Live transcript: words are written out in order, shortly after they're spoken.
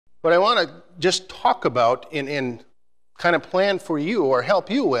what I want to just talk about and kind of plan for you or help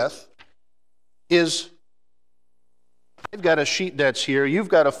you with is, I've got a sheet that's here, you've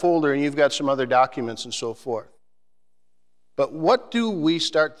got a folder, and you've got some other documents and so forth. But what do we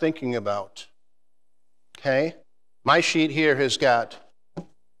start thinking about? Okay? My sheet here has got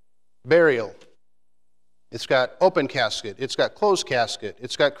burial. It's got open casket. It's got closed casket.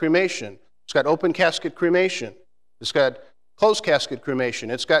 It's got cremation. It's got open casket cremation. It's got closed casket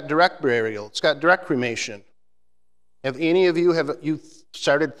cremation. It's got direct burial. It's got direct cremation. Have any of you,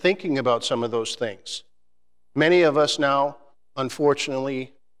 started thinking about some of those things? Many of us now,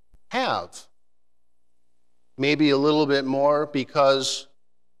 unfortunately, have. Maybe a little bit more because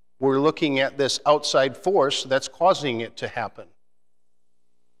we're looking at this outside force that's causing it to happen.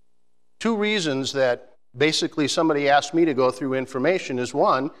 Two reasons that basically somebody asked me to go through information is,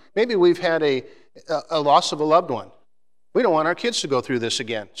 one, maybe we've had a loss of a loved one. We don't want our kids to go through this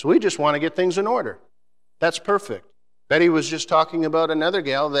again, so we just want to get things in order. That's perfect. Betty was just talking about another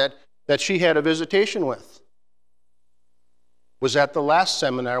gal that she had a visitation with. Was at the last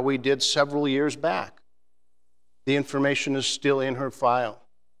seminar we did several years back. The information is still in her file,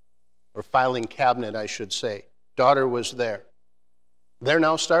 or filing cabinet, I should say. Daughter was there. They're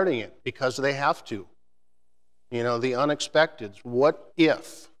now starting it because they have to. You know, the unexpected. What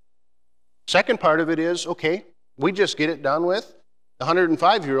if? Second part of it is, okay, we just get it done with. The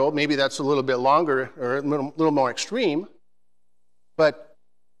 105-year-old, maybe that's a little bit longer or a little more extreme, but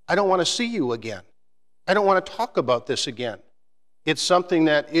I don't want to see you again. I don't want to talk about this again. It's something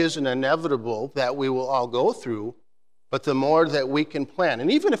that is an inevitable that we will all go through, but the more that we can plan,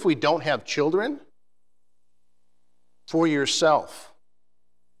 and even if we don't have children, for yourself,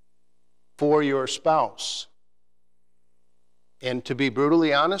 for your spouse, and to be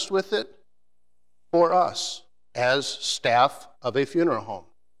brutally honest with it, for us as staff of a funeral home.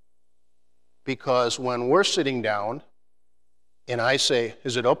 Because when we're sitting down and I say,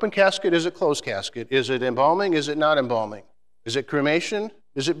 is it open casket, is it closed casket? Is it embalming, is it not embalming? Is it cremation,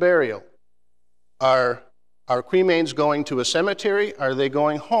 is it burial? Are cremains going to a cemetery? Are they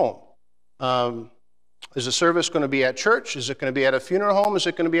going home? Is the service going to be at church? Is it going to be at a funeral home? Is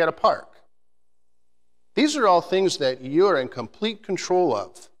it going to be at a park? These are all things that you're in complete control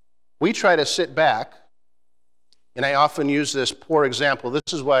of. We try to sit back, and I often use this poor example.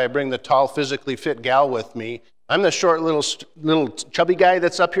 This is why I bring the tall, physically fit gal with me. I'm the short, little chubby guy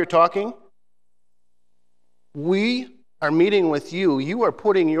that's up here talking. We are meeting with you. You are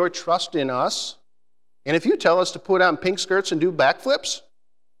putting your trust in us. And if you tell us to put on pink skirts and do backflips,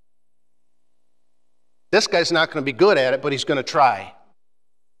 this guy's not going to be good at it, but he's going to try.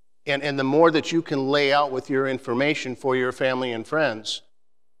 And the more that you can lay out with your information for your family and friends,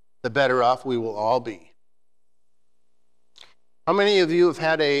 the better off we will all be. How many of you have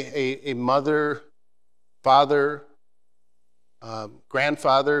had a mother, father,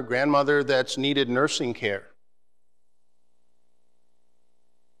 grandfather, grandmother that's needed nursing care?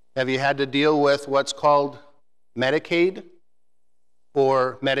 Have you had to deal with what's called Medicaid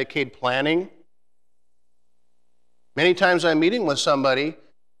or Medicaid planning? Many times I'm meeting with somebody,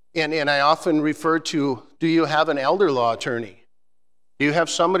 and I often refer to, do you have an elder law attorney? Do you have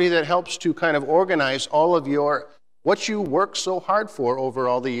somebody that helps to kind of organize all of what you work so hard for over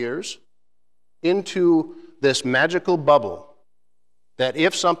all the years into this magical bubble that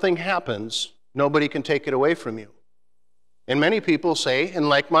if something happens, nobody can take it away from you? And many people say, and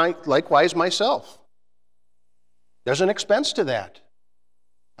likewise myself, there's an expense to that.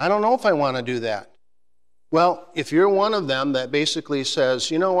 I don't know if I want to do that. Well, if you're one of them that basically says,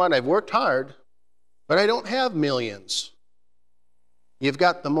 you know what, I've worked hard, but I don't have millions, you've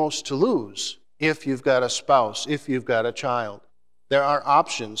got the most to lose if you've got a spouse, if you've got a child. There are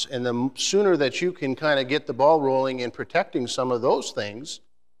options, and the sooner that you can kind of get the ball rolling in protecting some of those things,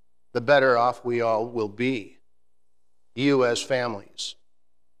 the better off we all will be, you as families.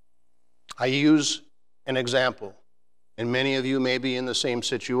 I use an example, and many of you may be in the same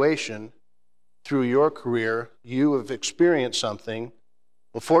situation. Through your career, you have experienced something.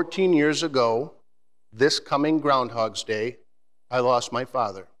 Well, 14 years ago, this coming Groundhog's Day, I lost my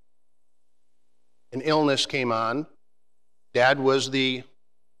father. An illness came on. Dad was the,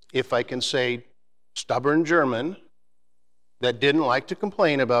 if I can say, stubborn German that didn't like to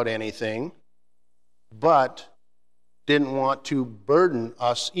complain about anything, but didn't want to burden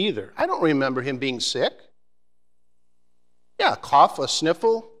us either. I don't remember him being sick. Yeah, a cough, a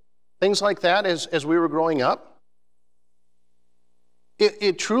sniffle, things like that as we were growing up.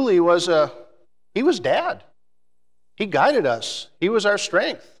 It truly was he was Dad. He guided us. He was our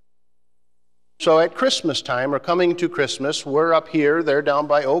strength. So at Christmas time, or coming to Christmas, we're up here, they're down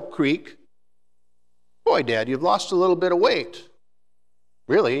by Oak Creek. Boy, Dad, you've lost a little bit of weight.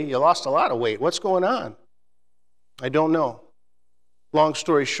 Really? You lost a lot of weight. What's going on? I don't know. Long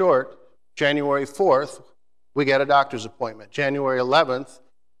story short, January 4th, we got a doctor's appointment. January 11th,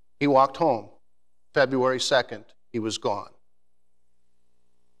 he walked home. February 2nd, he was gone.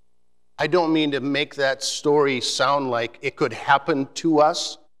 I don't mean to make that story sound like it could happen to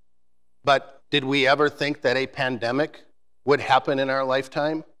us, but did we ever think that a pandemic would happen in our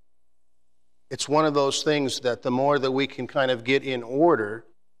lifetime? It's one of those things that the more that we can kind of get in order,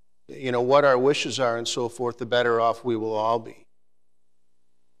 you know, what our wishes are and so forth, the better off we will all be.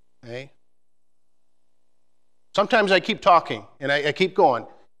 Okay? Sometimes I keep talking and I keep going.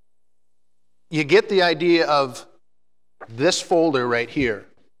 You get the idea of this folder right here.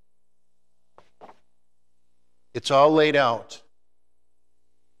 It's all laid out.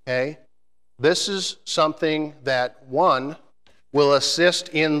 Okay? This is something that, one, will assist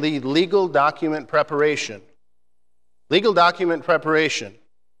in the legal document preparation. Legal document preparation,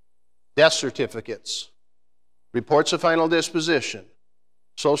 death certificates, reports of final disposition,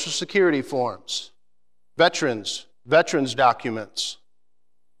 Social Security forms, veterans documents.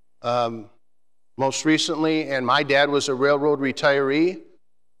 Most recently, and my dad was a railroad retiree,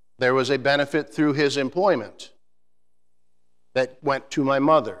 there was a benefit through his employment that went to my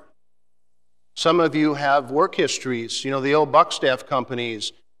mother. Some of you have work histories, you know, the old Buckstaff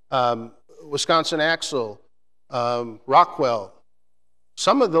companies, Wisconsin Axle, Rockwell.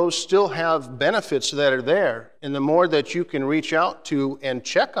 Some of those still have benefits that are there, and the more that you can reach out to and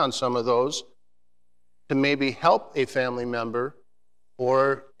check on some of those to maybe help a family member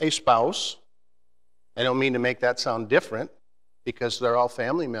or a spouse. I don't mean to make that sound different because they're all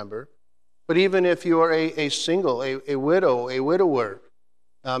family member, but even if you are a single, a widow, a widower,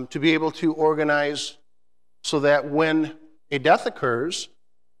 to be able to organize so that when a death occurs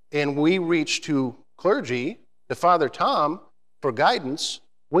and we reach to clergy, to Father Tom, for guidance,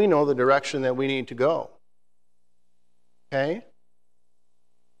 we know the direction that we need to go. Okay?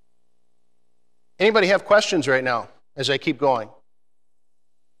 Anybody have questions right now as I keep going?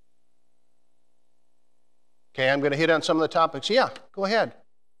 Okay, I'm going to hit on some of the topics. Yeah, go ahead.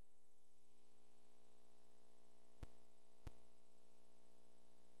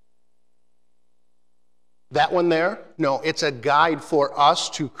 That one there? No, it's a guide for us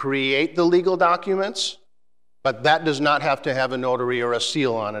to create the legal documents, but that does not have to have a notary or a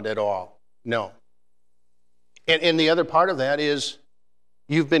seal on it at all. No. And the other part of that is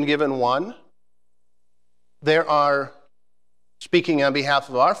you've been given one. There are, speaking on behalf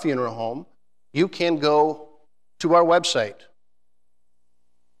of our funeral home, you can go to our website.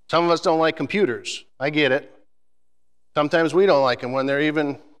 Some of us don't like computers. I get it. Sometimes we don't like them when they're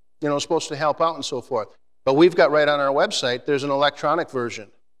even, you know, supposed to help out and so forth. But we've got right on our website, there's an electronic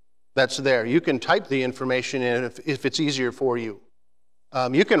version that's there. You can type the information in if it's easier for you.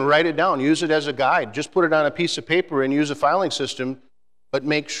 You can write it down, use it as a guide. Just put it on a piece of paper and use a filing system, but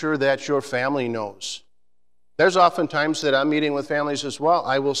make sure that your family knows. There's often times that I'm meeting with families as well.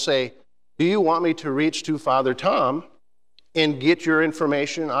 I will say, do you want me to reach to Father Tom and get your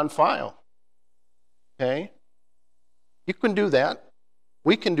information on file? Okay? You can do that.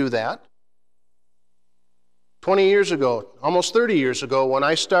 We can do that. 20 years ago, almost 30 years ago, when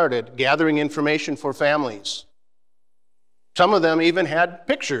I started gathering information for families, some of them even had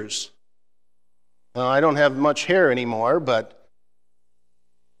pictures. Now, I don't have much hair anymore, but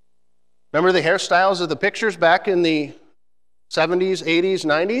remember the hairstyles of the pictures back in the 70s, 80s,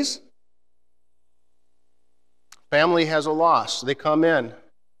 90s? Family has a loss. They come in.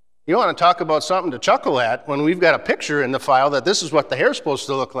 You want to talk about something to chuckle at when we've got a picture in the file that this is what the hair's supposed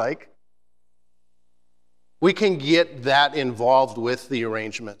to look like. We can get that involved with the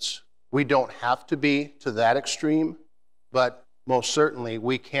arrangements. We don't have to be to that extreme, but most certainly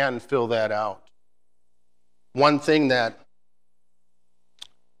we can fill that out. One thing that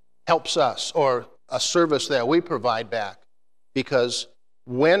helps us, or a service that we provide back, because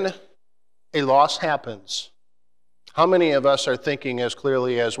when a loss happens, how many of us are thinking as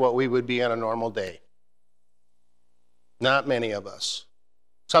clearly as what we would be on a normal day? Not many of us.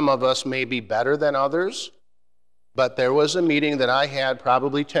 Some of us may be better than others, but there was a meeting that I had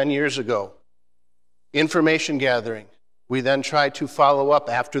probably 10 years ago. Information gathering. We then tried to follow up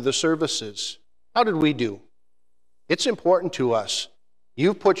after the services. How did we do? It's important to us.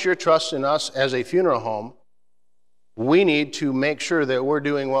 You put your trust in us as a funeral home. We need to make sure that we're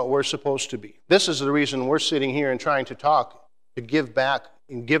doing what we're supposed to be. This is the reason we're sitting here and trying to talk, to give back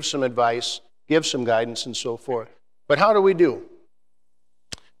and give some advice, give some guidance and so forth. But how do we do?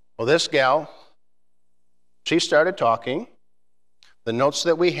 Well, this gal, she started talking. The notes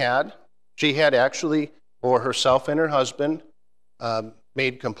that we had, she had actually, for herself and her husband,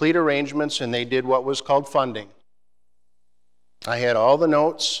 made complete arrangements, and they did what was called funding. I had all the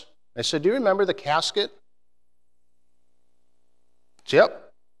notes. I said, do you remember the casket?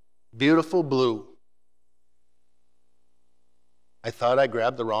 Yep, beautiful blue. I thought I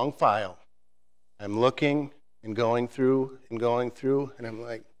grabbed the wrong file. I'm looking and going through, and I'm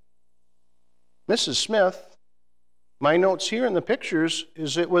like, Mrs. Smith, my notes here in the pictures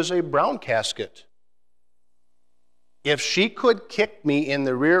is it was a brown casket. If she could kick me in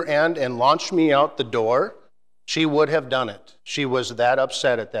the rear end and launch me out the door, she would have done it. She was that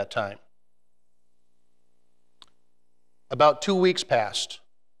upset at that time. About 2 weeks passed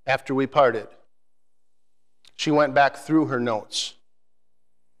after we parted. She went back through her notes.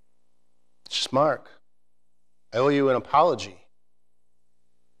 She says, Mark, I owe you an apology.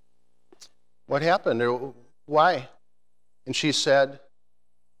 What happened? Or why? And she said,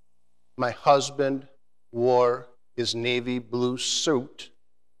 my husband wore his navy blue suit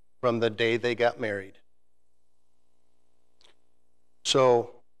from the day they got married.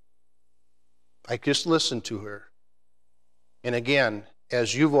 So I just listened to her. And again,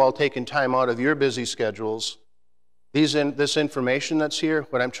 as you've all taken time out of your busy schedules, this information that's here,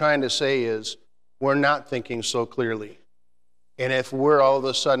 what I'm trying to say is we're not thinking so clearly. And if we're all of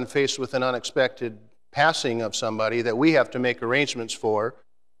a sudden faced with an unexpected passing of somebody that we have to make arrangements for,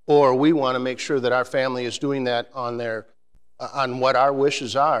 or we want to make sure that our family is doing that on what our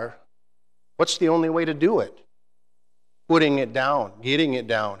wishes are, what's the only way to do it? Putting it down, getting it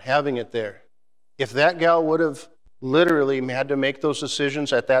down, having it there. If that gal would have literally had to make those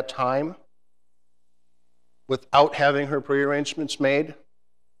decisions at that time without having her prearrangements made,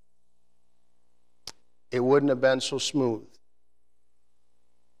 it wouldn't have been so smooth.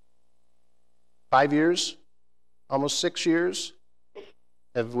 5 years, almost 6 years,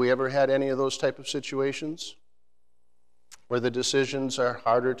 have we ever had any of those type of situations where the decisions are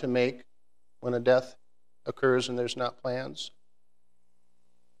harder to make when a death occurs and there's not plans?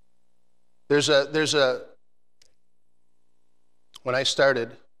 When I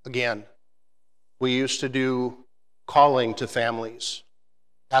started, again, we used to do calling to families,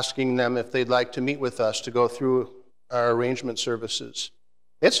 asking them if they'd like to meet with us to go through our arrangement services.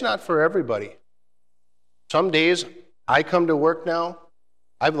 It's not for everybody. Some days I come to work now,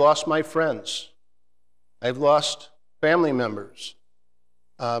 I've lost my friends. I've lost family members.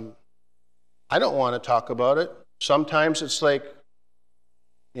 I don't want to talk about it. Sometimes it's like,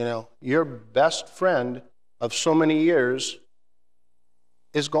 your best friend of so many years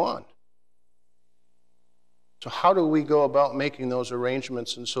is gone. So how do we go about making those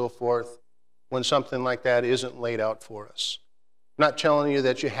arrangements and so forth when something like that isn't laid out for us? I'm not telling you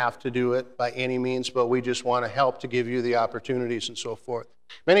that you have to do it by any means, but we just want to help to give you the opportunities and so forth.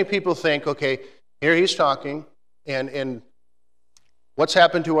 Many people think, okay, here he's talking, and what's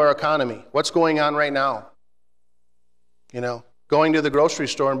happened to our economy? What's going on right now? Going to the grocery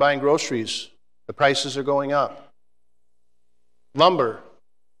store and buying groceries, the prices are going up. Lumber,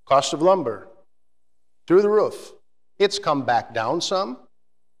 cost of lumber, through the roof. It's come back down some,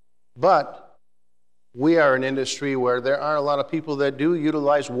 but we are an industry where there are a lot of people that do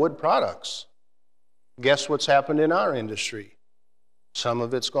utilize wood products. Guess what's happened in our industry? Some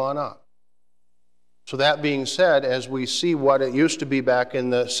of it's gone up. So that being said, as we see what it used to be back in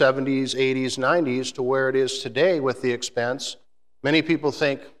the 70s, 80s, 90s to where it is today with the expense, many people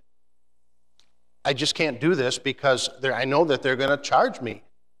think, I just can't do this because I know that they're going to charge me.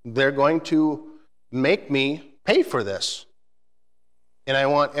 They're going to make me pay for this. And I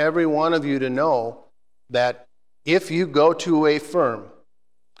want every one of you to know that if you go to a firm,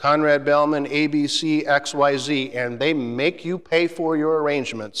 Konrad-Behlman, ABC, XYZ, and they make you pay for your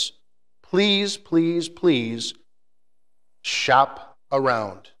arrangements, please, please, please shop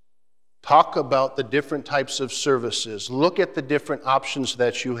around. Talk about the different types of services. Look at the different options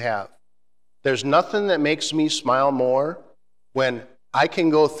that you have. There's nothing that makes me smile more when I can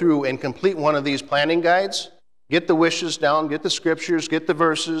go through and complete one of these planning guides, get the wishes down, get the scriptures, get the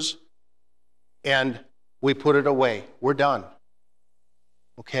verses, and we put it away. We're done.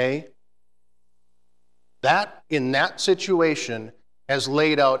 Okay? That, in that situation, has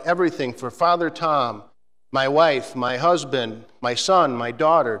laid out everything for Father Tom, my wife, my husband, my son, my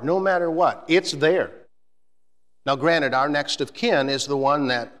daughter, no matter what. It's there. Now, granted, our next of kin is the one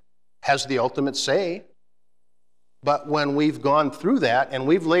that has the ultimate say. But when we've gone through that and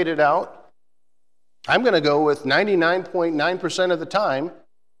we've laid it out, I'm going to go with 99.9% of the time,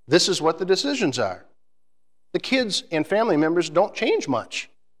 this is what the decisions are. The kids and family members don't change much.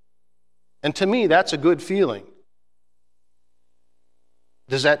 And to me, that's a good feeling.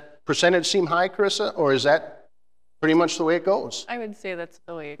 Does that percentage seem high, Carissa, or is that pretty much the way it goes? I would say that's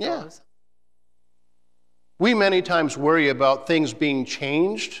the way it goes. We many times worry about things being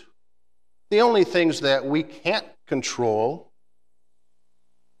changed. The only things that we can't control,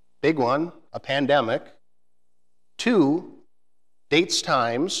 big one, a pandemic. 2, dates,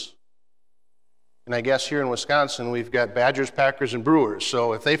 times. And I guess here in Wisconsin, we've got Badgers, Packers, and Brewers.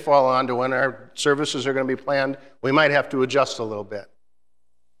 So if they fall on to when our services are going to be planned, we might have to adjust a little bit.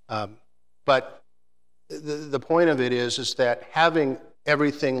 But the point of it is that having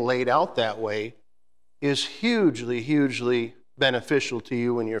everything laid out that way is hugely, hugely beneficial to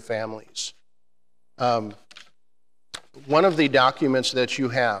you and your families. One of the documents that you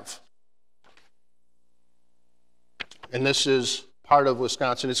have, and this is part of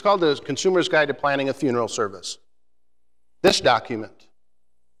Wisconsin, it's called the Consumer's Guide to Planning a Funeral Service. This document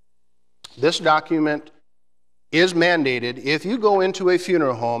is mandated if you go into a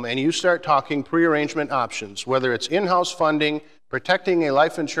funeral home and you start talking pre-arrangement options, whether it's in-house funding, protecting a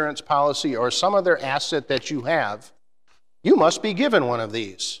life insurance policy, or some other asset that you have, you must be given one of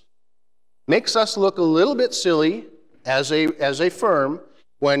these. Makes us look a little bit silly as a firm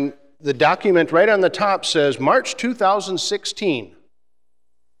when the document right on the top says March 2016.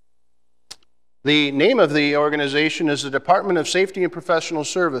 The name of the organization is the Department of Safety and Professional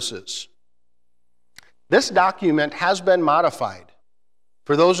Services. This document has been modified.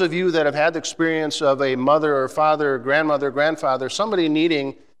 For those of you that have had the experience of a mother or father or grandmother or grandfather, somebody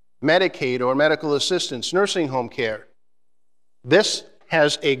needing Medicaid or medical assistance, nursing home care, this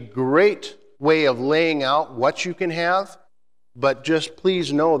has a great way of laying out what you can have, but just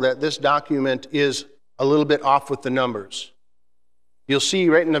please know that this document is a little bit off with the numbers. You'll see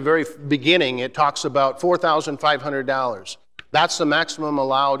right in the very beginning, it talks about $4,500. That's the maximum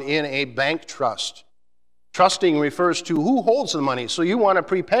allowed in a bank trust. Trusting refers to who holds the money. So you want to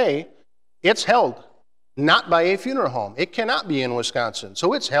prepay, it's held not by a funeral home. It cannot be in Wisconsin.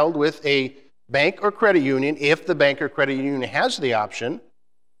 So it's held with a bank or credit union if the bank or credit union has the option.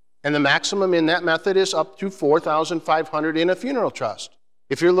 And the maximum in that method is up to $4,500 in a funeral trust.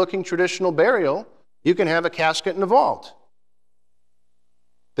 If you're looking traditional burial, you can have a casket in a vault.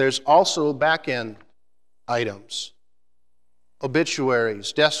 There's also back-end items.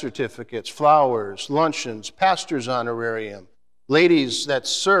 Obituaries, death certificates, flowers, luncheons, pastor's honorarium, ladies that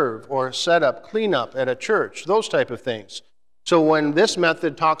serve or set up cleanup at a church, those type of things. So when this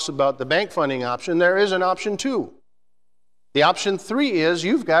method talks about the bank funding option, there is an option 2. The option 3 is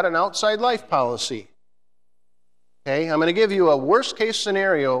you've got an outside life policy. Okay, I'm going to give you a worst case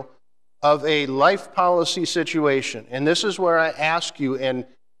scenario of a life policy situation. And this is where I ask you and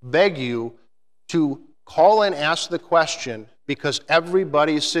beg you to call and ask the question, because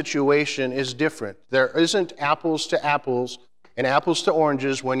everybody's situation is different. There isn't apples to apples and apples to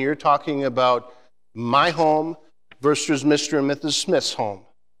oranges when you're talking about my home versus Mr. and Mrs. Smith's home.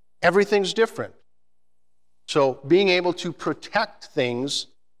 Everything's different. So being able to protect things,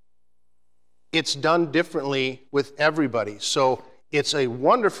 it's done differently with everybody. So it's a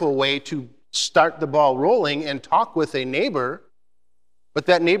wonderful way to start the ball rolling and talk with a neighbor, but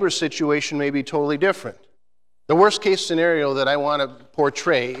that neighbor's situation may be totally different. The worst case scenario that I want to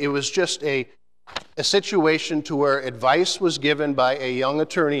portray, it was just a situation to where advice was given by a young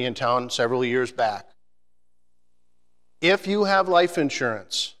attorney in town several years back. If you have life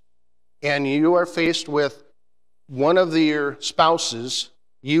insurance and you are faced with one of your spouses,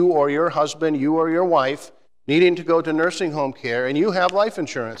 you or your husband, you or your wife, needing to go to nursing home care, and you have life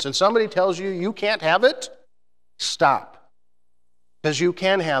insurance, and somebody tells you you can't have it, stop. Because you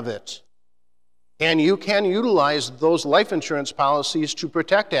can have it. And you can utilize those life insurance policies to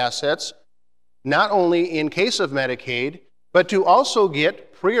protect assets, not only in case of Medicaid, but to also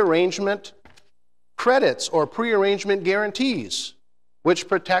get pre-arrangement credits or pre-arrangement guarantees, which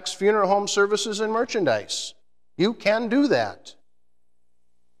protects funeral home services and merchandise. You can do that.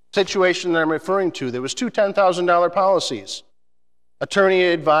 Situation that I'm referring to, there was 2 $10,000 policies. Attorney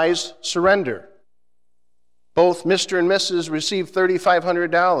advised surrender. Both Mr. and Mrs. received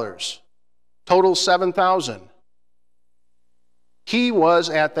 $3,500. Total $7,000. He was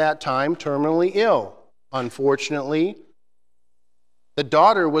at that time terminally ill. Unfortunately, the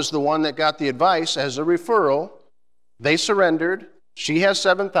daughter was the one that got the advice as a referral. They surrendered. She has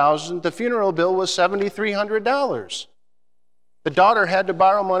 $7,000. The funeral bill was $7,300. The daughter had to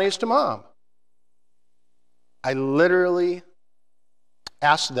borrow monies to mom. I literally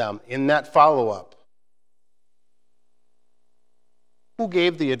asked them in that follow-up, who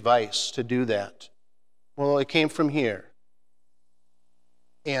gave the advice to do that? Well, it came from here.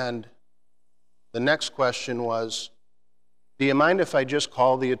 And the next question was, do you mind if I just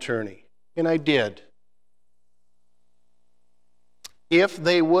call the attorney? And I did. If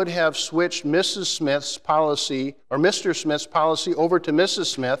they would have switched Mrs. Smith's policy, or Mr. Smith's policy over to Mrs.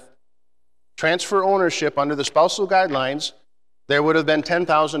 Smith, transfer ownership under the spousal guidelines, there would have been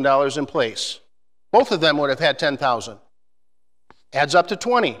 $10,000 in place. Both of them would have had $10,000. Adds up to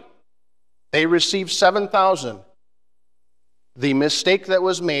 $20,000. They received $7,000. The mistake that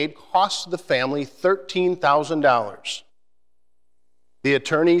was made cost the family $13,000. The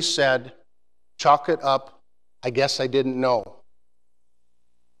attorney said, chalk it up, I guess I didn't know.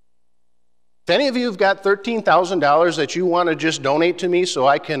 If any of you have got $13,000 that you want to just donate to me so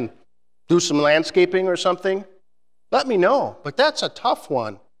I can do some landscaping or something, let me know. But that's a tough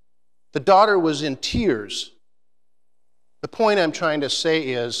one. The daughter was in tears. The point I'm trying to say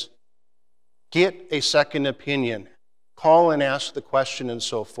is, get a second opinion. Call and ask the question and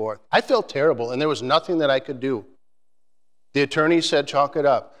so forth. I felt terrible, and there was nothing that I could do. The attorney said, chalk it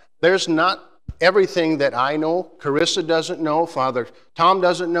up. There's not everything that I know. Carissa doesn't know. Father Tom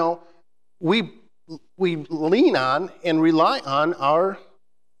doesn't know. We lean on and rely on our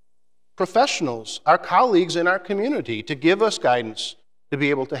professionals, our colleagues in our community to give us guidance to be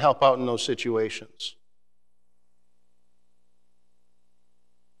able to help out in those situations.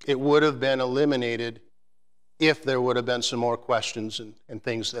 It would have been eliminated if there would have been some more questions and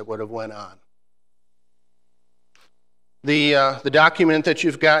things that would have went on. The document that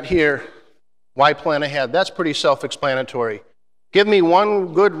you've got here, why plan ahead? That's pretty self-explanatory. Give me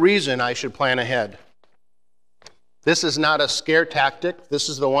one good reason I should plan ahead. This is not a scare tactic. This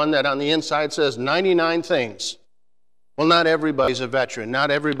is the one that on the inside says 99 things. Well, not everybody's a veteran.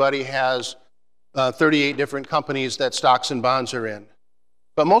 Not everybody has 38 different companies that stocks and bonds are in.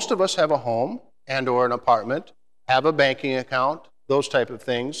 But most of us have a home and or an apartment, have a banking account, those type of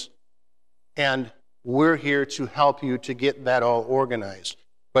things. And we're here to help you to get that all organized.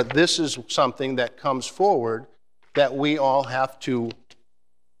 But this is something that comes forward that we all have to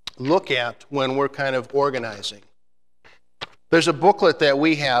look at when we're kind of organizing. There's a booklet that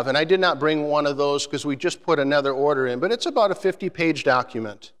we have, and I did not bring one of those because we just put another order in, but it's about a 50-page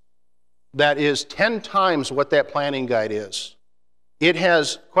document that is 10 times what that planning guide is. It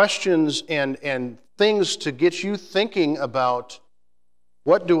has questions and things to get you thinking about,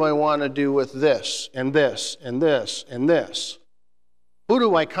 what do I want to do with this, and this, and this, and this? Who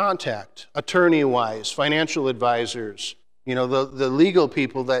do I contact? Attorney-wise, financial advisors, you know, the legal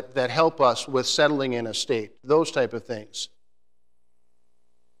people that help us with settling an estate, those type of things.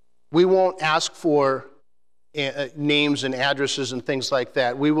 We won't ask for names and addresses and things like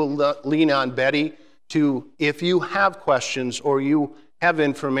that. We will lean on Betty to, if you have questions or you have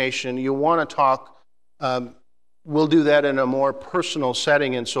information, you want to talk, we'll do that in a more personal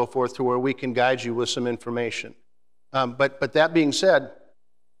setting and so forth to where we can guide you with some information. But that being said,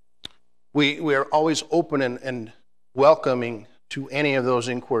 we are always open and welcoming to any of those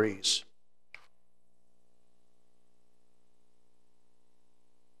inquiries.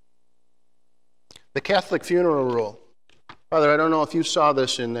 The Catholic funeral rule. Father, I don't know if you saw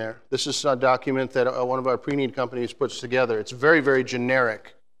this in there. This is a document that one of our pre-need companies puts together. It's very, very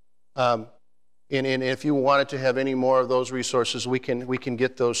generic. And if you wanted to have any more of those resources, we can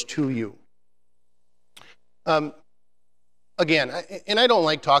get those to you. Again, and I don't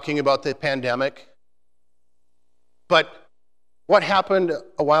like talking about the pandemic, but what happened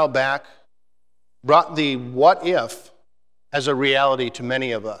a while back brought the what if as a reality to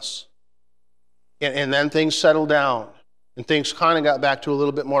many of us. And then things settled down, and things kind of got back to a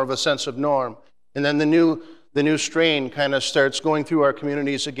little bit more of a sense of norm. And then the new strain kind of starts going through our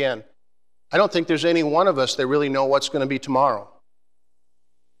communities again. I don't think there's any one of us that really know what's going to be tomorrow.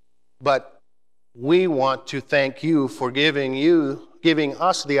 But we want to thank you for giving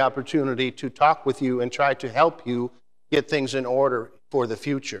us the opportunity to talk with you and try to help you get things in order for the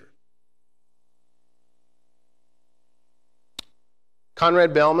future.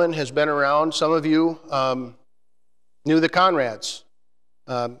 Konrad-Behlman has been around. Some of you knew the Konrads.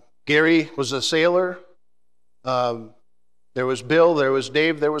 Gary was a sailor. There was Bill, there was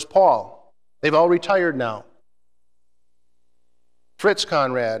Dave, there was Paul. They've all retired now. Fritz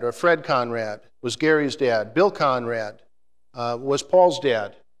Konrad, or Fred Konrad, was Gary's dad. Bill Konrad was Paul's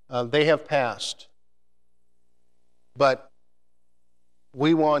dad. They have passed. But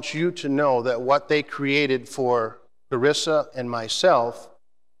we want you to know that what they created for Carissa and myself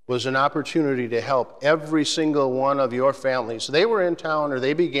was an opportunity to help every single one of your families. They were in town, or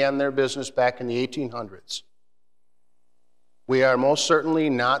they began their business back in the 1800s. We are most certainly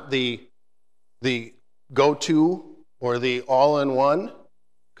not the go-to or the all-in-one,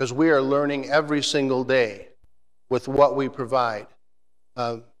 because we are learning every single day with what we provide.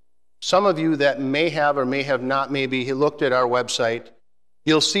 Some of you that may have or may have not maybe looked at our website,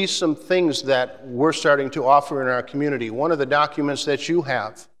 you'll see some things that we're starting to offer in our community. One of the documents that you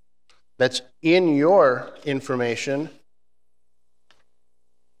have that's in your information,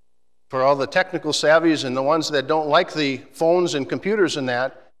 for all the technical savvies and the ones that don't like the phones and computers and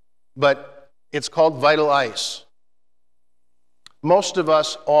that, but it's called Vital Ice. Most of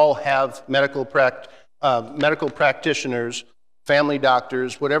us all have medical practitioners, family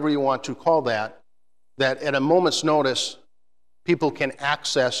doctors, whatever you want to call that at a moment's notice, people can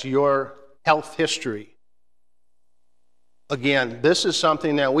access your health history. Again, this is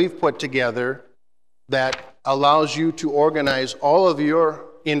something that we've put together that allows you to organize all of your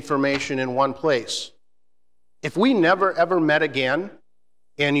information in one place. If we never ever met again,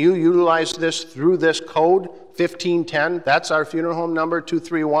 and you utilize this through this code 1510, that's our funeral home number,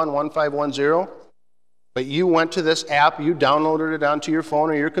 231-1510, but you went to this app, you downloaded it onto your phone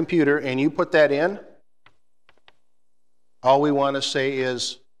or your computer, and you put that in, all we want to say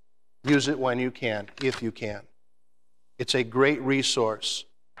is use it when you can, if you can. It's a great resource.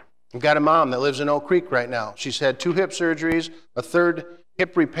 We've got a mom that lives in Oak Creek right now. She's had 2 hip surgeries, a 3rd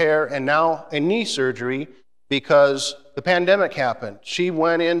hip repair, and now a knee surgery because the pandemic happened. She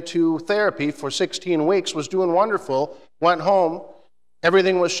went into therapy for 16 weeks, was doing wonderful, went home,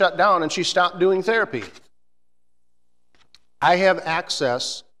 everything was shut down, and she stopped doing therapy. I have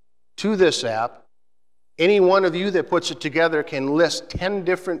access to this app. Any one of you that puts it together can list 10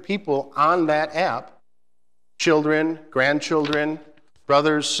 different people on that app, children, grandchildren,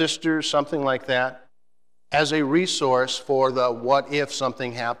 brothers, sisters, something like that, as a resource for the what if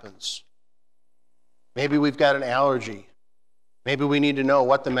something happens. Maybe we've got an allergy. Maybe we need to know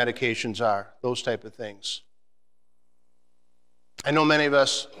what the medications are, those type of things. I know many of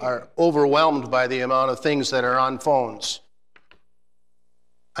us are overwhelmed by the amount of things that are on phones.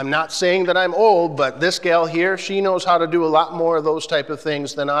 I'm not saying that I'm old, but this gal here, she knows how to do a lot more of those type of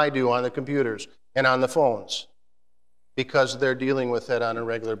things than I do on the computers and on the phones because they're dealing with it on a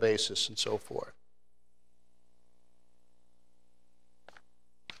regular basis and so forth.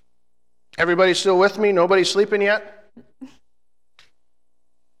 Everybody still with me? Nobody sleeping yet?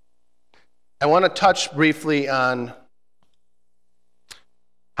 I want to touch briefly on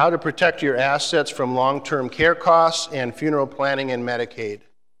how to protect your assets from long-term care costs and funeral planning and Medicaid.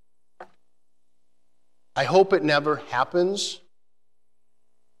 I hope it never happens,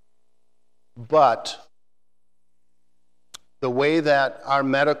 but the way that our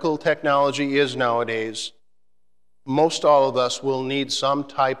medical technology is nowadays, most all of us will need some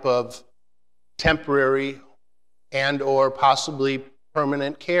type of temporary and or possibly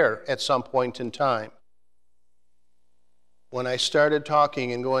permanent care at some point in time. When I started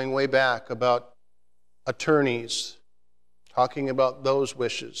talking and going way back about attorneys, talking about those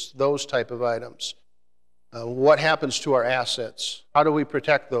wishes, those type of items, what happens to our assets? How do we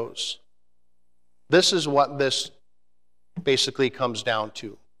protect those? This is what this basically comes down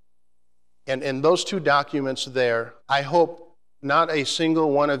to. And those 2 documents there, I hope not a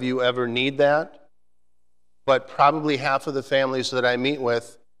single one of you ever need that, but probably half of the families that I'm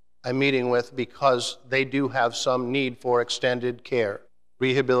meeting with because they do have some need for extended care,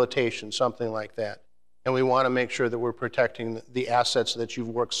 rehabilitation, something like that. And we want to make sure that we're protecting the assets that you've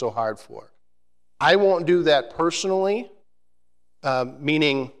worked so hard for. I won't do that personally,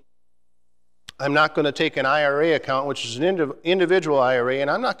 meaning I'm not going to take an IRA account, which is an individual IRA,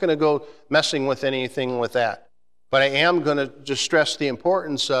 and I'm not going to go messing with anything with that. But I am going to just stress the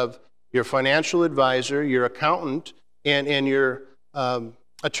importance of your financial advisor, your accountant, and your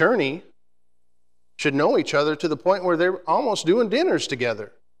attorney should know each other to the point where they're almost doing dinners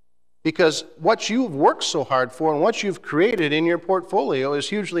together. Because what you've worked so hard for and what you've created in your portfolio is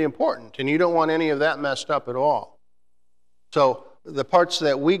hugely important, and you don't want any of that messed up at all. So the parts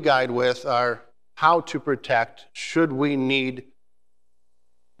that we guide with are how to protect should we need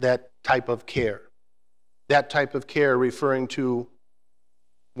that type of care. That type of care referring to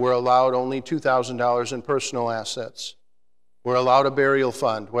we're allowed only $2,000 in personal assets. We're allowed a burial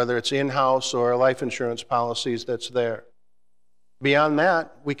fund, whether it's in-house or a life insurance policies that's there. Beyond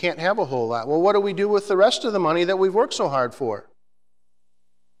that, we can't have a whole lot. Well, what do we do with the rest of the money that we've worked so hard for?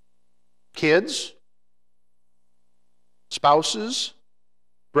 Kids, spouses,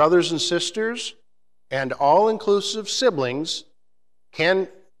 brothers and sisters, and all-inclusive siblings can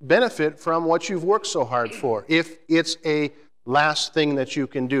benefit from what you've worked so hard for if it's a last thing that you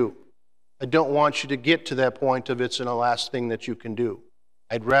can do. I don't want you to get to that point of it's a last thing that you can do.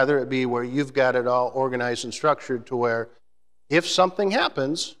 I'd rather it be where you've got it all organized and structured to where if something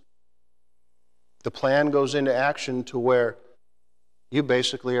happens, the plan goes into action to where you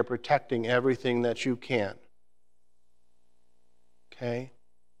basically are protecting everything that you can. Okay?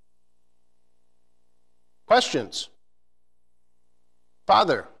 Questions?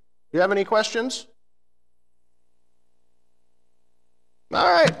 Father, do you have any questions? All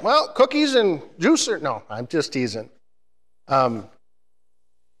right, well, cookies and juice or no, I'm just teasing.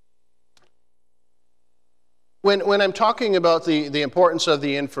 When I'm talking about the importance of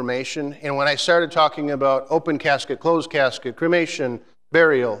the information, and when I started talking about open casket, closed casket, cremation,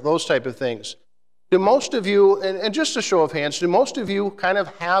 burial, those type of things, do most of you, and just a show of hands, do most of you kind of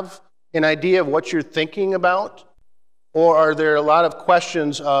have an idea of what you're thinking about? Or are there a lot of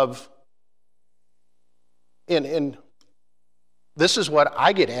questions of, and this is what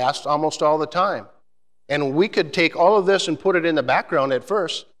I get asked almost all the time. And we could take all of this and put it in the background at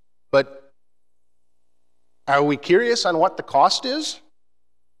first, but are we curious on what the cost is?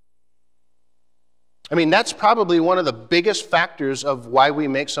 I mean, that's probably one of the biggest factors of why we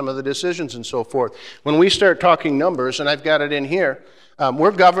make some of the decisions and so forth. When we start talking numbers, and I've got it in here,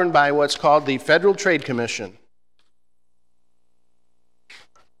 we're governed by what's called the Federal Trade Commission.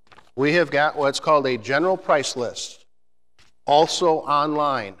 We have got what's called a general price list, also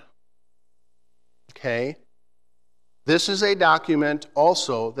online. Okay? This is a document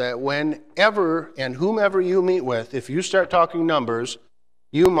also that whenever and whomever you meet with, if you start talking numbers,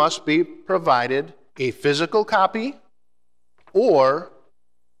 you must be provided a physical copy or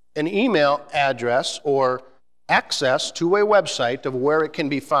an email address or access to a website of where it can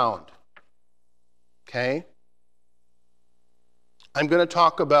be found. Okay? I'm going to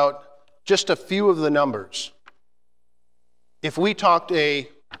talk about just a few of the numbers. If we talked a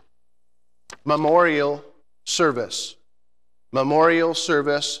memorial service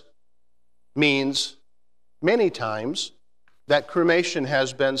means many times that cremation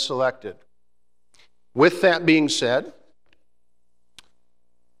has been selected. With that being said,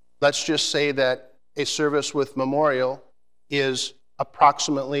 let's just say that a service with memorial is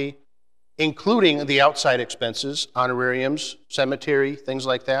approximately, including the outside expenses, honorariums, cemetery, things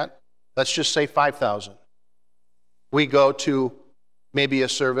like that, let's just say $5,000. We go to maybe a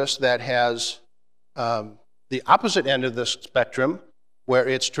service that has the opposite end of the spectrum, where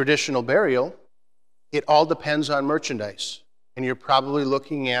it's traditional burial. It all depends on merchandise, and you're probably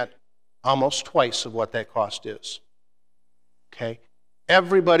looking at almost twice of what that cost is. Okay?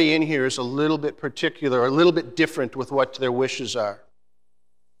 Everybody in here is a little bit particular, or a little bit different with what their wishes are.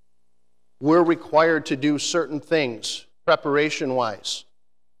 We're required to do certain things, preparation-wise.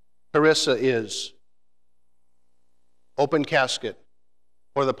 Carissa is. Open casket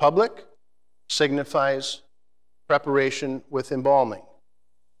for the public signifies preparation with embalming.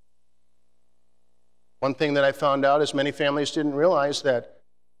 One thing that I found out is many families didn't realize that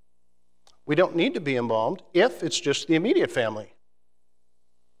we don't need to be embalmed if it's just the immediate family.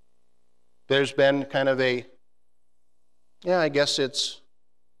 There's been kind of a, I guess it's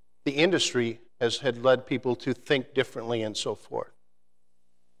the industry had led people to think differently and so forth.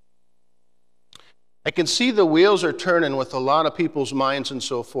 I can see the wheels are turning with a lot of people's minds and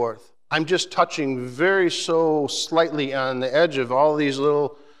so forth. I'm just touching very so slightly on the edge of all these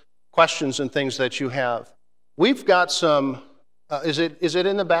little questions and things that you have. We've got some, is it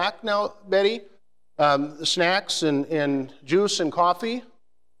in the back now, Betty? Snacks and juice and coffee?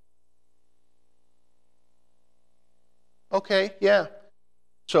 Okay, yeah.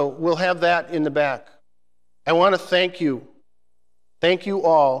 So we'll have that in the back. I want to thank you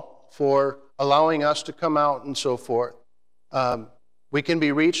all for allowing us to come out and so forth. We can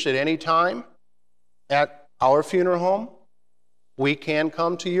be reached at any time at our funeral home. We can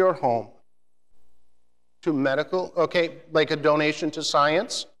come to your home. To medical, okay, like a donation to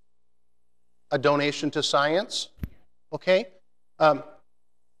science. A donation to science, okay?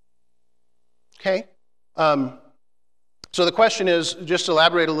 Okay. So the question is, just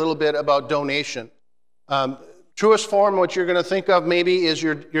elaborate a little bit about donation. Truest form, what you're going to think of maybe is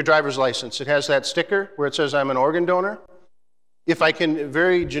your driver's license. It has that sticker where it says I'm an organ donor. If I can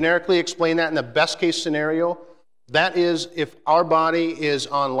very generically explain that in the best case scenario, that is if our body is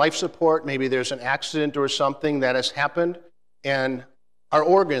on life support, maybe there's an accident or something that has happened, and our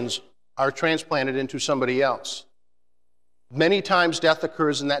organs are transplanted into somebody else. Many times death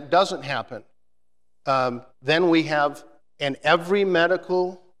occurs and that doesn't happen. Then we have, and every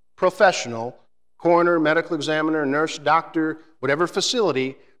medical professional, coroner, medical examiner, nurse, doctor, whatever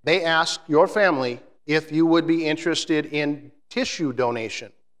facility, they ask your family if you would be interested in tissue donation.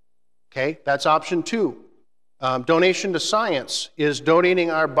 Okay, that's option 2. Donation to science is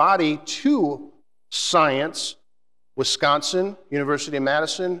donating our body to science Wisconsin, University of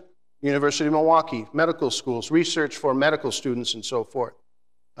Madison, University of Milwaukee, medical schools, research for medical students, and so forth.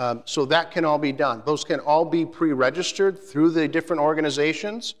 So that can all be done. Those can all be pre-registered through the different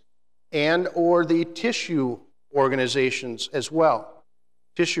organizations and or the tissue organizations as well,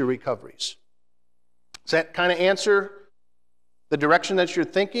 tissue recoveries. Does that kind of answer the direction that you're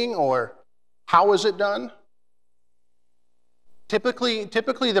thinking, or how is it done? Typically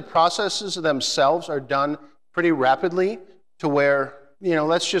the processes themselves are done pretty rapidly to where,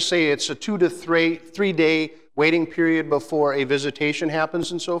 let's just say it's a 2 to 3 day waiting period before a visitation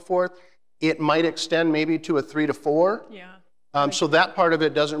happens and so forth. It might extend maybe to a 3 to 4. Yeah. So that part of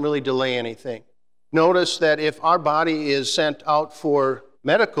it doesn't really delay anything. Notice that if our body is sent out for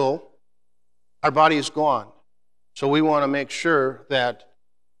medical, our body is gone. So we want to make sure that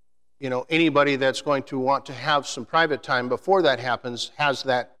anybody that's going to want to have some private time before that happens has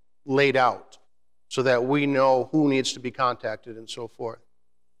that laid out so that we know who needs to be contacted and so forth.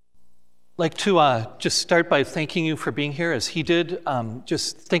 I'd like to just start by thanking you for being here as he did.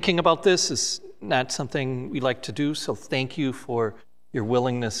 Just thinking about this is not something we like to do, so thank you for your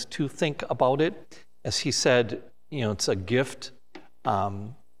willingness to think about it. As he said, it's a gift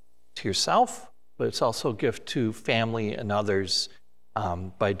to yourself, but it's also a gift to family and others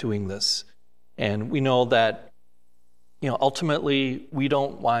by doing this. And we know that, ultimately we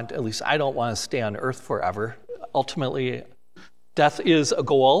don't want, at least I don't want to stay on earth forever. Ultimately, death is a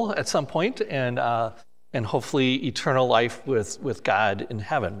goal at some point, and hopefully eternal life with God in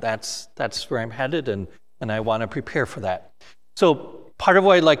heaven. That's where I'm headed, and I want to prepare for that. So part of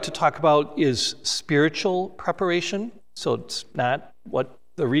what I'd like to talk about is spiritual preparation. So it's not what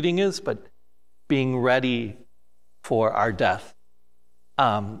the reading is, but being ready for our death.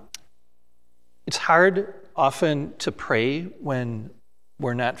 It's hard often to pray when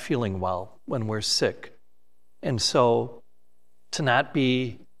we're not feeling well, when we're sick. And so to not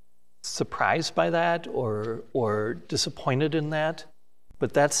be surprised by that or disappointed in that,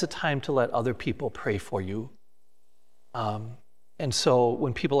 but that's the time to let other people pray for you. And so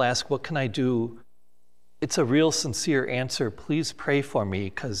when people ask, what can I do? It's a real sincere answer. Please pray for me,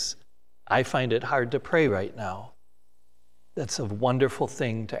 because I find it hard to pray right now. That's a wonderful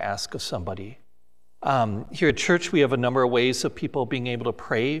thing to ask of somebody. Here at church, we have a number of ways of people being able to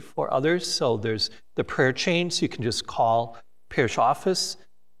pray for others. So there's the prayer chain, so you can just call parish office,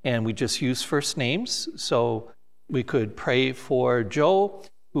 and we just use first names. So we could pray for Joe,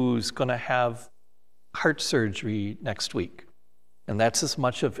 who's going to have heart surgery next week. And that's as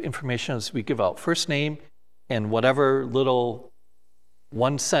much of information as we give out. First name and whatever little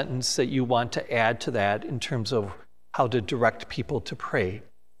one sentence that you want to add to that in terms of how to direct people to pray.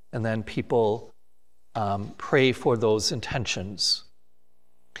 And then people pray for those intentions.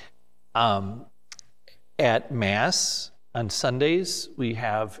 At Mass on Sundays, we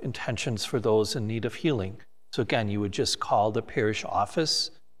have intentions for those in need of healing. So again, you would just call the parish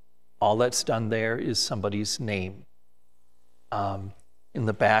office. All that's done there is somebody's name. In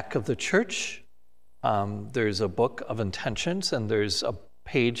the back of the church, there's a book of intentions, and there's a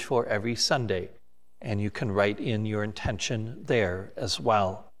page for every Sunday. And you can write in your intention there as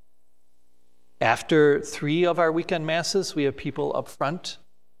well. After 3 of our weekend masses, we have people up front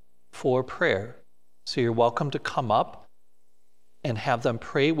for prayer. So you're welcome to come up and have them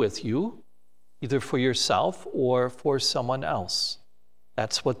pray with you, either for yourself or for someone else.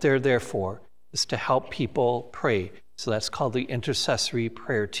 That's what they're there for, is to help people pray. So that's called the intercessory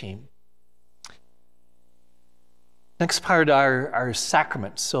prayer team. Next part are our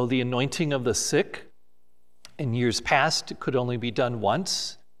sacraments. So the anointing of the sick. In years past, it could only be done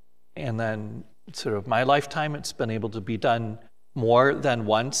once. And then sort of my lifetime, it's been able to be done more than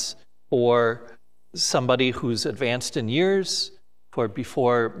once for somebody who's advanced in years, for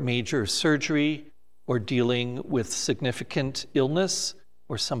before major surgery, or dealing with significant illness,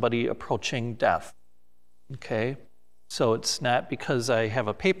 or somebody approaching death. Okay? So it's not because I have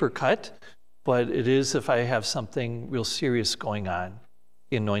a paper cut, but it is if I have something real serious going on,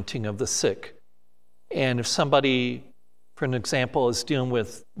 the anointing of the sick. And if somebody, for an example, is dealing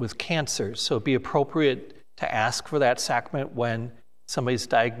with cancer, so it'd be appropriate to ask for that sacrament when somebody's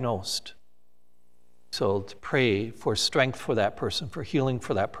diagnosed. So to pray for strength for that person, for healing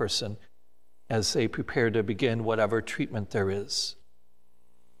for that person, as they prepare to begin whatever treatment there is.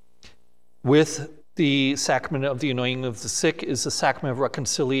 With the sacrament of the anointing of the sick is the sacrament of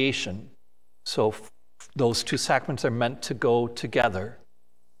reconciliation. So those two sacraments are meant to go together.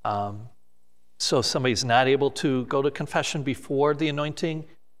 So if somebody's not able to go to confession before the anointing,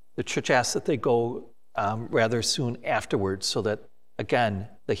 the church asks that they go rather soon afterwards, so that, again,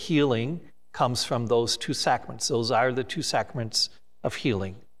 the healing comes from those two sacraments. Those are the two sacraments of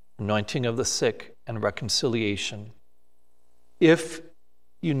healing, anointing of the sick and reconciliation. If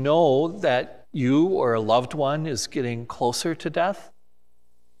you know that you or a loved one is getting closer to death,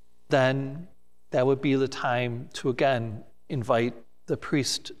 then that would be the time to again invite the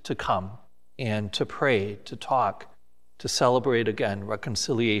priest to come and to pray, to talk, to celebrate again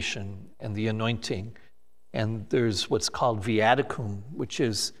reconciliation and the anointing. And there's what's called viaticum, which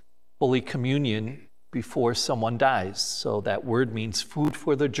is Holy Communion before someone dies. So that word means food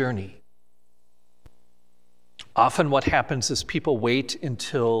for the journey. Often what happens is people wait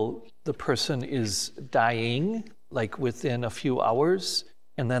until the person is dying, like within a few hours,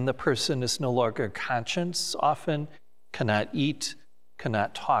 and then the person is no longer conscious, often cannot eat,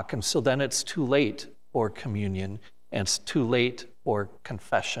 cannot talk. And so then it's too late for communion, and it's too late for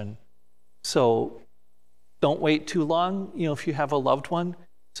confession. So don't wait too long, if you have a loved one.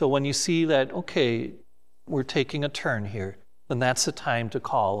 So when you see that, okay, we're taking a turn here, then that's the time to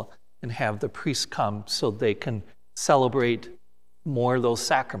call and have the priest come so they can celebrate more of those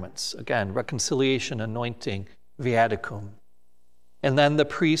sacraments. Again, reconciliation, anointing, viaticum. And then the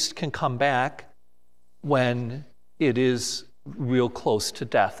priest can come back when it is real close to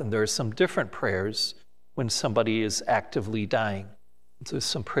death. And there are some different prayers when somebody is actively dying. There's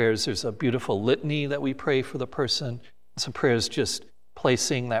some prayers, there's a beautiful litany that we pray for the person. Some prayers just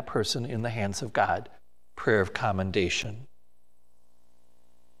placing that person in the hands of God, prayer of commendation.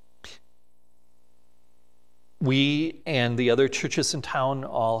 We and the other churches in town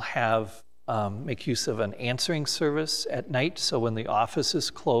all have make use of an answering service at night. So when the office is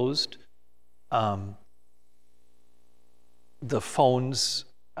closed, the phones,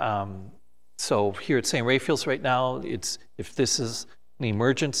 so here at St. Raphael's right now, it's if this is an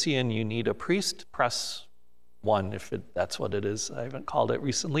emergency and you need a priest, press 1 if that's what it is. I haven't called it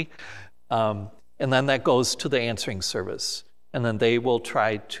recently. And then that goes to the answering service. And then they will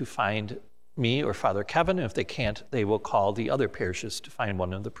try to find me or Father Kevin. And if they can't, they will call the other parishes to find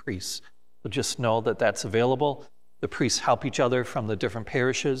one of the priests. So just know that that's available. The priests help each other from the different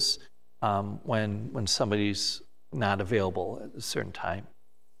parishes when somebody's not available at a certain time.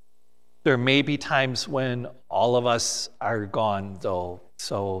 There may be times when all of us are gone, though.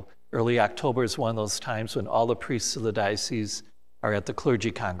 So early October is one of those times when all the priests of the diocese are at the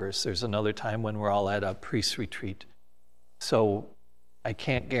clergy congress. There's another time when we're all at a priest retreat. So I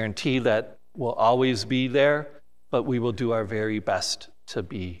can't guarantee that we'll always be there, but we will do our very best to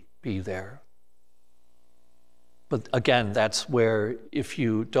be there. But again, that's where if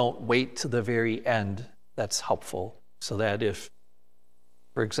you don't wait to the very end, that's helpful. So that if,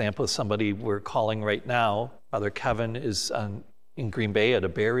 for example, somebody we're calling right now, Father Kevin is in Green Bay at a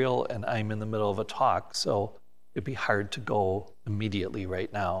burial and I'm in the middle of a talk, so it'd be hard to go immediately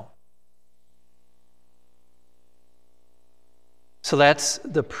right now. So that's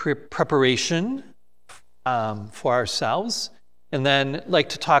the preparation for ourselves. And then I'd like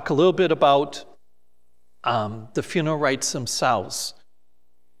to talk a little bit about the funeral rites themselves.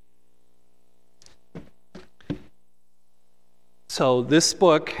 So this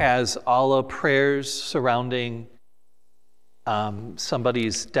book has all the prayers surrounding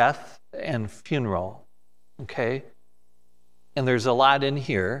somebody's death and funeral, okay? And there's a lot in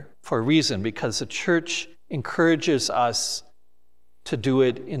here for a reason, because the church encourages us to do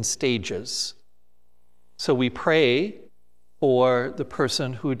it in stages. So we pray for the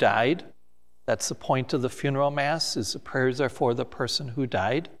person who died. That's the point of the funeral mass, is the prayers are for the person who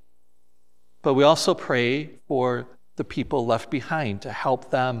died. But we also pray for the people left behind to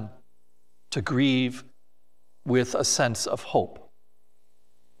help them to grieve with a sense of hope.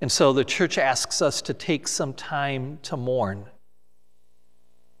 And so the church asks us to take some time to mourn.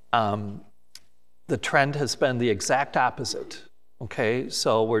 The trend has been the exact opposite. Okay,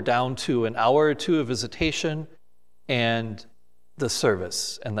 so we're down to an hour or two of visitation and the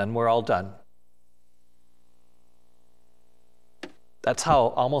service, and then we're all done. That's how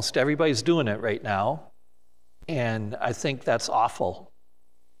almost everybody's doing it right now, and I think that's awful.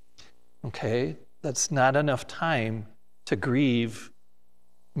 Okay, that's not enough time to grieve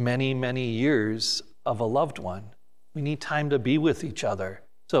many, many years of a loved one. We need time to be with each other.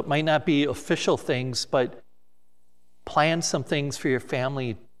 So it might not be official things, but plan some things for your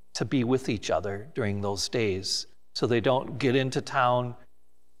family to be with each other during those days so they don't get into town,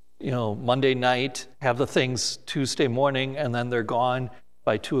 Monday night, have the things Tuesday morning, and then they're gone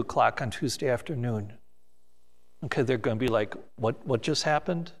by 2 o'clock on Tuesday afternoon. Okay, they're going to be like, what just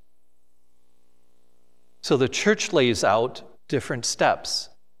happened? So the church lays out different steps.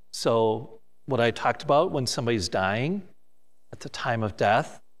 So what I talked about when somebody's dying, at the time of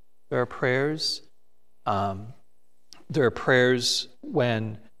death, there are prayers. There are prayers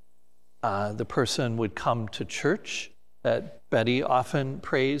when the person would come to church that Betty often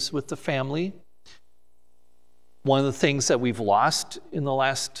prays with the family. One of the things that we've lost in the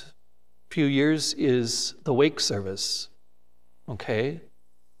last few years is the wake service, okay?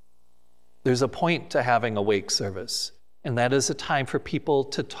 There's a point to having a wake service, and that is a time for people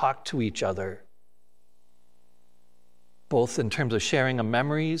to talk to each other, both in terms of sharing of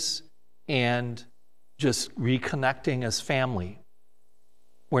memories and just reconnecting as family.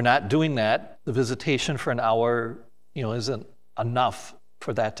 We're not doing that. The visitation for an hour, isn't enough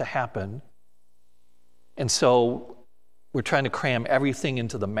for that to happen. And so we're trying to cram everything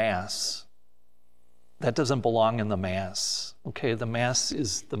into the Mass. That doesn't belong in the Mass, okay? The Mass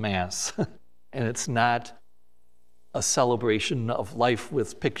is the Mass, and it's not a celebration of life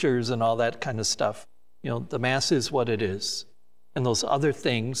with pictures and all that kind of stuff. The Mass is what it is. And those other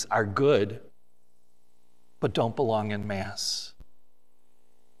things are good, but don't belong in Mass.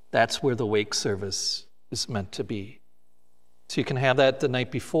 That's where the wake service is meant to be. So you can have that the night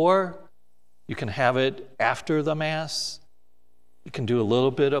before, you can have it after the Mass, you can do a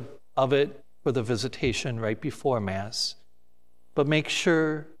little bit of it for the visitation right before Mass, but make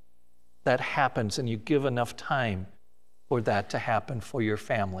sure that happens and you give enough time for that to happen for your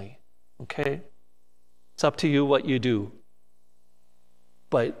family, okay? It's up to you what you do,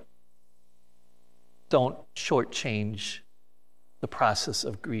 but don't shortchange the process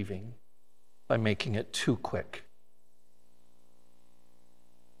of grieving by making it too quick.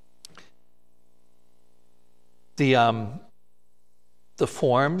 The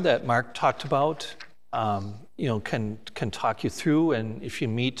form that Mark talked about, can talk you through, and if you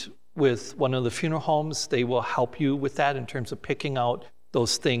meet with one of the funeral homes, they will help you with that in terms of picking out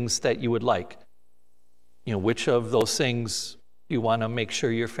those things that you would like. Which of those things you want to make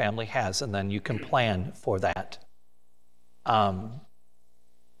sure your family has, and then you can plan for that.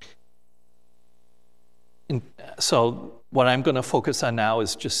 So what I'm going to focus on now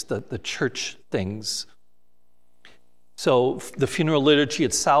is just the church things. So the funeral liturgy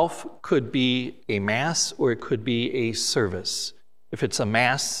itself could be a Mass or it could be a service. If it's a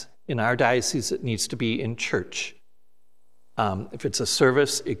Mass in our diocese, it needs to be in church. If it's a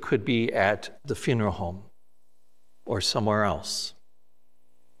service, it could be at the funeral home or somewhere else.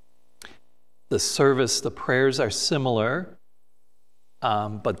 The service, the prayers are similar,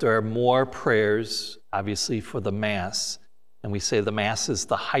 but there are more prayers, obviously, for the Mass. And we say the Mass is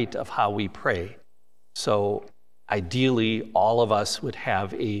the height of how we pray. So ideally, all of us would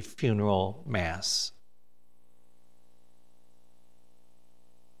have a funeral Mass.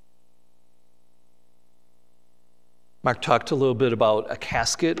 Mark talked a little bit about a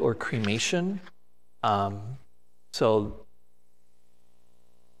casket or cremation. So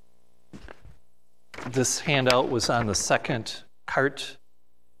this handout was on the second cart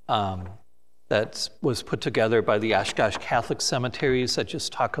that was put together by the Oshkosh Catholic Cemeteries that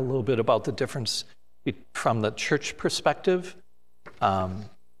just talk a little bit about the difference from the church perspective.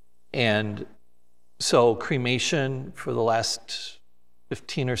 And so cremation for the last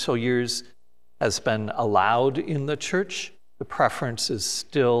 15 or so years has been allowed in the church. The preference is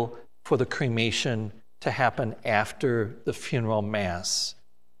still for the cremation to happen after the funeral Mass.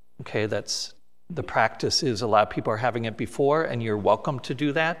 Okay, that's the practice is a lot of people are having it before, and you're welcome to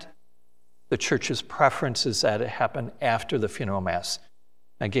do that. The church's preference is that it happen after the funeral Mass.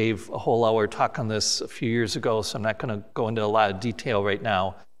 I gave a whole hour talk on this a few years ago, so I'm not going to go into a lot of detail right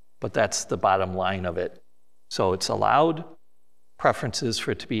now, but that's the bottom line of it. So it's allowed. Preference is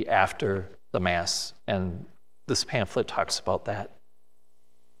for it to be after the Mass, and this pamphlet talks about that.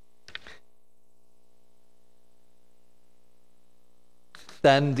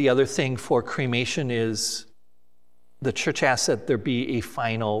 Then the other thing for cremation is the church asks that there be a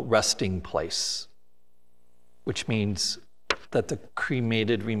final resting place, which means that the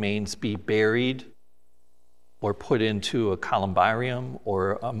cremated remains be buried or put into a columbarium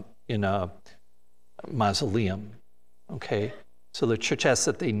or in a mausoleum, okay? So the church asks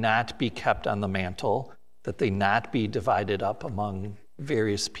that they not be kept on the mantle, that they not be divided up among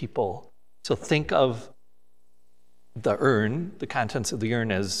various people. So think of the urn, the contents of the urn,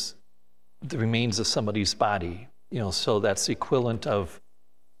 as the remains of somebody's body. So that's the equivalent of,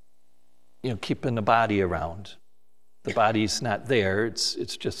 keeping the body around. The body's not there, it's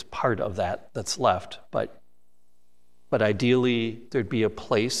just part of that's left. But ideally, there'd be a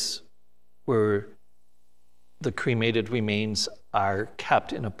place where the cremated remains are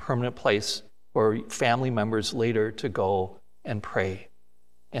kept in a permanent place for family members later to go and pray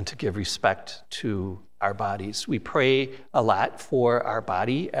and to give respect to our bodies. We pray a lot for our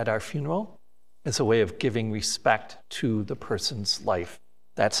body at our funeral as a way of giving respect to the person's life.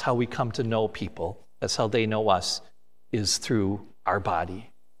 That's how we come to know people. That's how they know us, is through our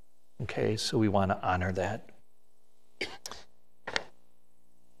body. Okay, so we want to honor that.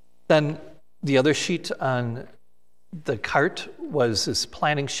 Then the other sheet on the cart was this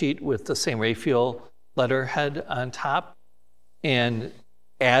planning sheet with the St. Raphael letterhead on top. And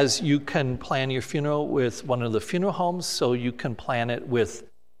as you can plan your funeral with one of the funeral homes, so you can plan it with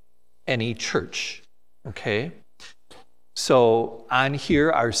any church, okay? So on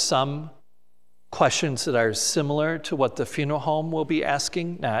here are some questions that are similar to what the funeral home will be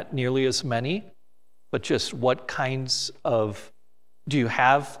asking, not nearly as many, but just what kinds of, do you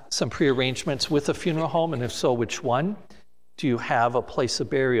have some prearrangements with a funeral home? And if so, which one? Do you have a place of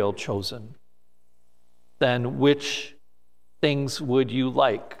burial chosen? Then which things would you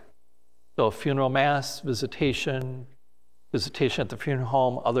like? So funeral mass, visitation at the funeral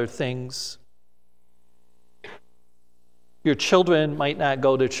home, other things. Your children might not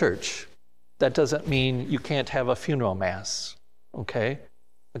go to church. That doesn't mean you can't have a funeral mass, okay?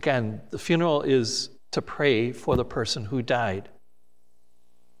 Again, the funeral is to pray for the person who died.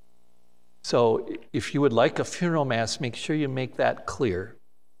 So if you would like a funeral mass, make sure you make that clear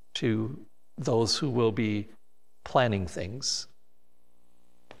to those who will be planning things.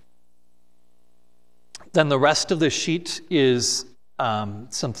 Then the rest of the sheet is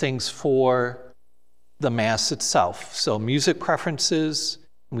some things for the Mass itself. So music preferences,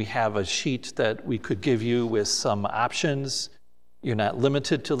 we have a sheet that we could give you with some options. You're not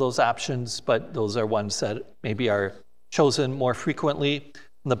limited to those options, but those are ones that maybe are chosen more frequently.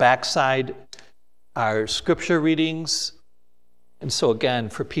 On the back side are scripture readings. And so again,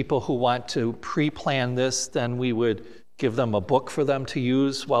 for people who want to pre-plan this, then we would give them a book for them to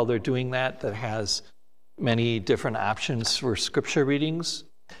use while they're doing that has many different options for scripture readings.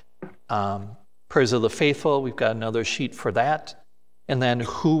 Prayers of the Faithful, we've got another sheet for that. And then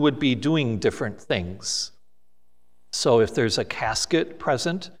who would be doing different things. So if there's a casket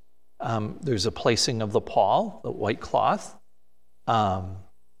present, there's a placing of the pall, the white cloth.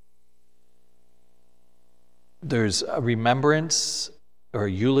 There's a remembrance or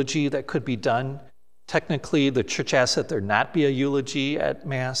a eulogy that could be done. Technically, the church asks that there not be a eulogy at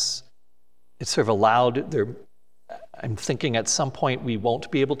Mass. It's sort of allowed. I'm thinking at some point we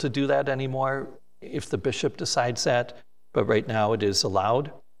won't be able to do that anymore if the bishop decides that, but right now it is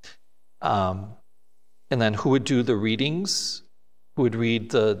allowed. And then who would do the readings? Who would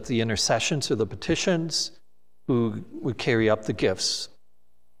read the intercessions or the petitions? Who would carry up the gifts?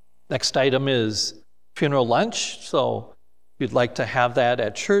 Next item is funeral lunch. So if you'd like to have that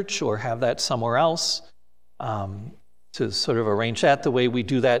at church or have that somewhere else, to sort of arrange that. The way we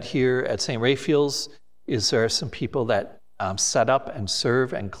do that here at St. Raphael's is there are some people that set up and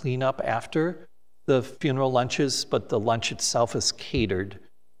serve and clean up after the funeral lunches, but the lunch itself is catered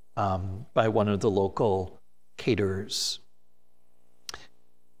by one of the local caterers.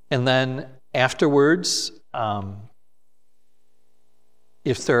 And then afterwards,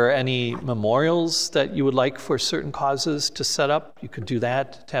 if there are any memorials that you would like for certain causes to set up, you could do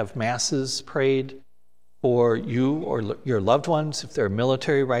that, to have masses prayed for you or your loved ones, if there are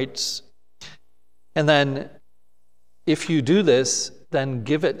military rites. And then if you do this, then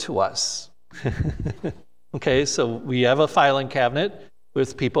give it to us. Okay, so we have a filing cabinet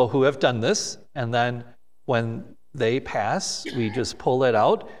with people who have done this, and then when they pass, we just pull it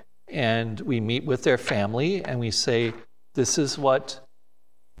out and we meet with their family and we say, this is what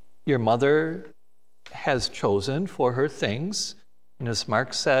your mother has chosen for her things. And as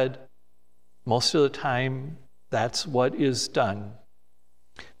Mark said, most of the time, that's what is done.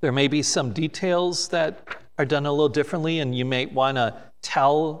 There may be some details that are done a little differently, and you may want to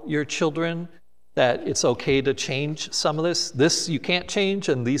tell your children that it's okay to change some of this. This you can't change,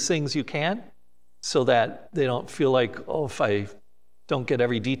 and these things you can, so that they don't feel like, oh, if I don't get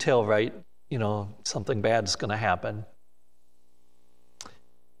every detail right, something bad is going to happen.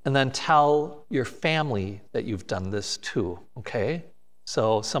 And then tell your family that you've done this too, okay?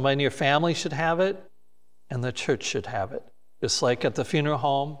 So somebody in your family should have it, and the church should have it. Just like at the funeral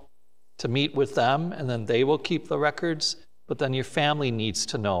home, to meet with them, and then they will keep the records, but then your family needs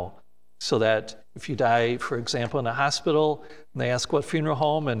to know, so that if you die, for example, in a hospital, and they ask what funeral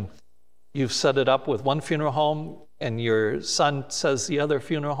home, and you've set it up with one funeral home, and your son says the other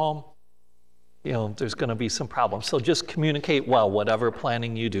funeral home, there's going to be some problems. So just communicate well, whatever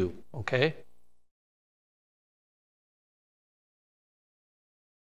planning you do, okay?